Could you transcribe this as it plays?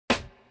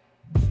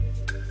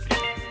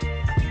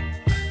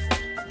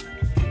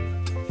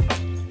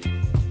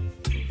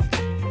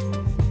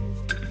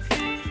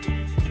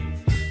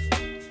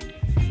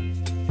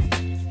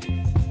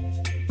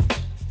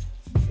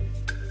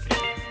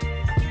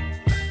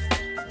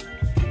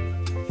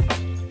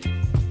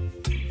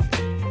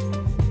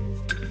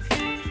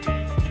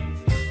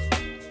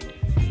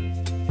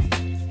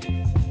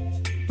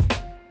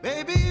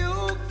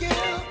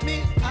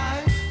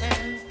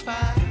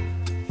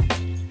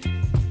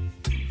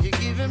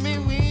giving me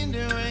wind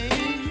and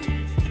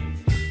rain.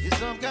 You're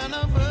some kind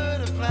of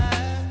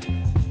butterfly.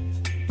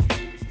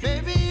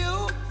 Baby,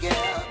 you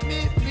give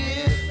me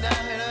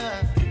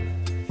midnight.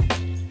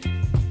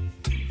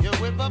 You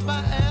whip up my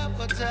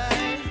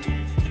appetite.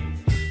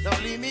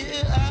 Don't leave me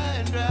here high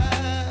and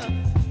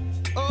dry.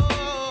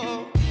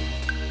 Oh,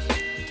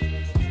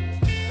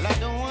 well, I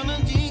don't wanna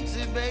jinx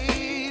it,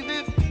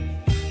 baby,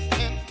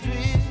 and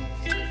twist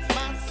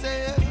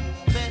myself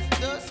at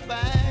the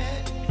spine.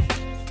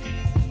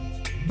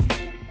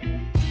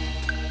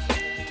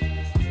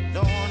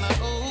 Don't wanna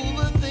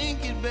overthink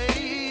it,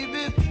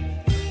 baby.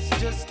 It's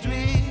just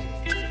twist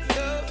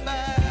your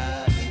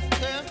body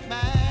and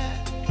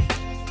mine.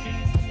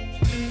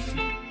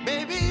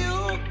 Baby, you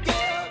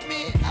give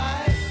me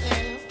ice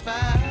and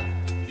fire.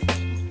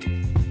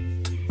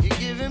 You're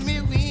giving me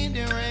wind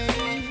and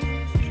rain.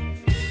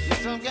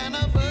 You're some kind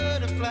of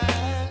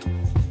butterfly.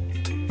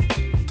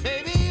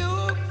 Baby, you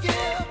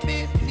give me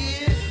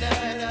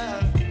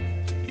midnight.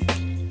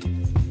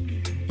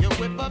 You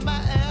whip up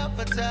my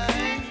appetite.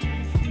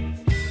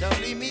 Don't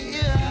leave me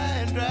here